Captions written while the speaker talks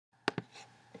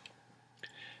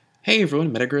Hey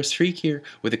everyone, Metagross Freak here,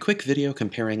 with a quick video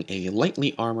comparing a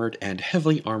lightly armored and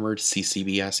heavily armored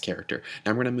CCBS character. Now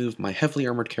I'm going to move my heavily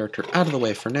armored character out of the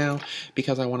way for now,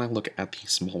 because I want to look at the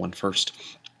small one first.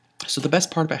 So the best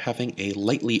part about having a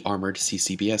lightly armored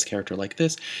CCBS character like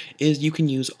this is you can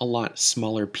use a lot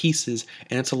smaller pieces,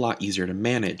 and it's a lot easier to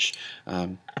manage.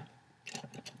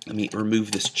 Let me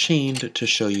remove this chain to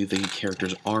show you the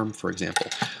character's arm, for example.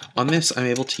 On this, I'm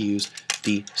able to use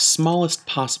the smallest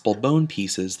possible bone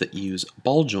pieces that use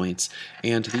ball joints,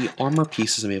 and the armor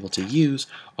pieces I'm able to use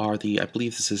are I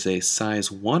believe this is a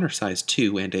size 1 or size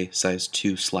 2 and a size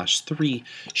 2/3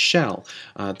 shell.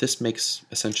 This makes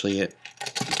essentially it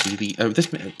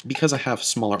because I have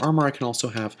smaller armor, I can also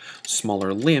have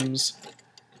smaller limbs.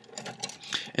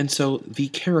 And so the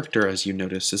character, as you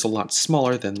notice, is a lot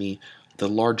smaller than the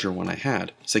larger one I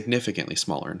had, significantly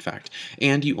smaller in fact,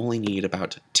 and you only need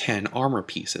about 10 armor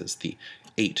pieces, the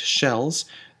 8 shells,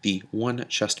 the 1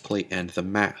 chest plate, and the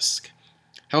mask.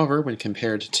 However, when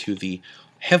compared to the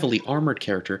heavily armored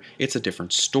character, it's a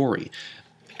different story.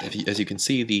 As you can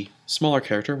see, the smaller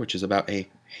character, which is about a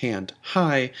hand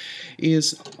high,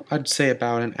 is, I'd say,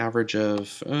 about an average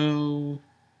of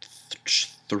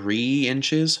 3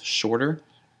 inches shorter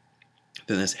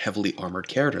than this heavily armored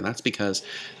character, and that's because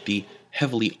the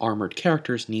heavily armored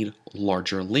characters need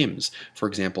larger limbs. For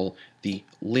example, the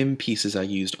limb pieces I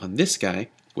used on this guy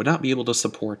would not be able to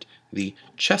support the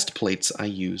chest plates I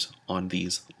use on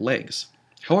these legs.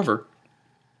 However,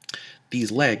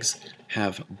 these legs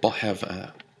have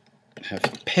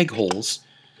peg holes,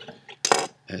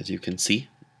 as you can see.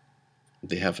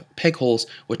 They have peg holes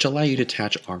which allow you to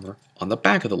attach armor on the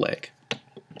back of the leg.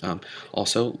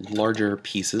 Also, larger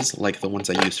pieces, like the ones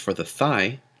I used for the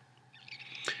thigh,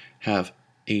 have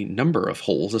a number of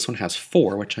holes. This one has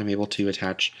 4, which I'm able to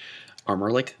attach armor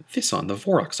like this on, the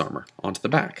Vorox armor, onto the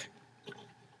back.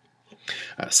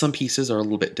 Some pieces are a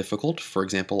little bit difficult. For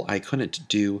example, I couldn't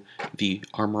do the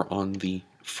armor on the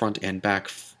front and back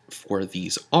for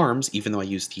these arms, even though I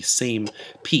used the same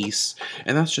piece,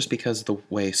 and that's just because of the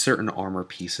way certain armor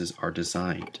pieces are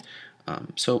designed.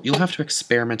 So you'll have to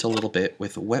experiment a little bit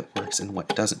with what works and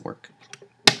what doesn't work.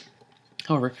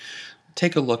 However,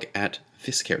 take a look at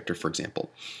this character, for example.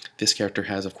 This character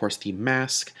has, of course, the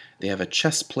mask. They have a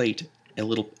chest plate, a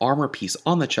little armor piece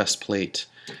on the chest plate,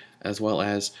 as well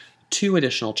as 2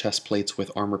 additional chest plates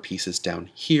with armor pieces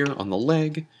down here on the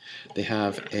leg. They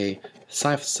have a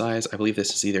size, I believe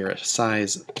this is either a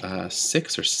size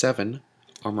 6 or 7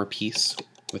 armor piece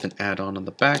with an add-on on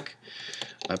the back.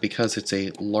 Because it's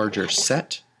a larger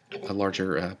set, a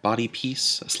larger body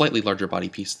piece, a slightly larger body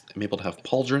piece, I'm able to have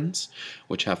pauldrons,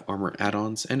 which have armor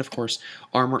add-ons, and of course,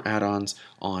 armor add-ons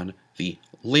on the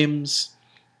limbs,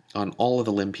 on all of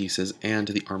the limb pieces, and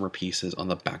the armor pieces on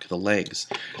the back of the legs.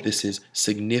 This is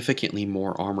significantly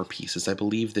more armor pieces. I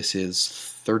believe this is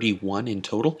 31 in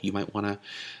total. You might want to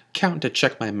count to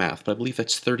check my math, but I believe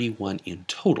that's 31 in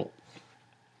total,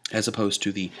 as opposed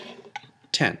to the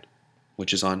 10.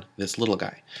 Which is on this little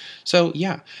guy. So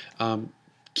yeah,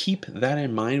 keep that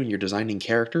in mind when you're designing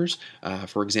characters.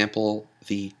 For example,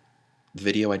 the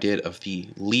video I did of the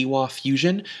Liwa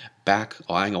fusion a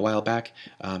while back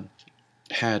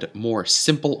had more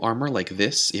simple armor like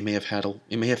this. It may have had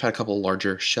a couple of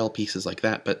larger shell pieces like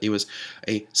that, but it was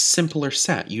a simpler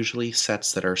set. Usually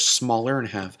sets that are smaller and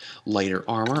have lighter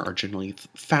armor are generally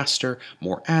faster,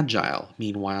 more agile.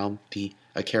 Meanwhile,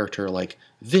 a character like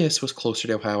this was closer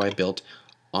to how I built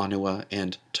Anua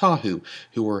and Tahu,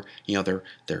 who were,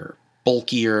 they're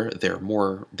bulkier, they're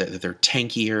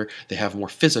tankier, they have more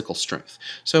physical strength.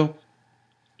 So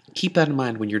keep that in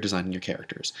mind when you're designing your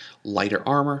characters. Lighter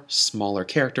armor, smaller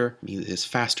character is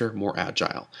faster, more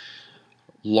agile.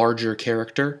 Larger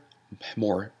character,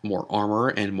 more armor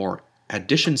and more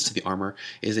additions to the armor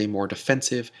is a more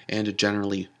defensive and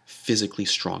generally physically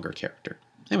stronger character.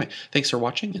 Anyway, thanks for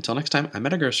watching. Until next time, I'm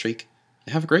Metagross Freak,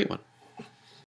 and have a great one.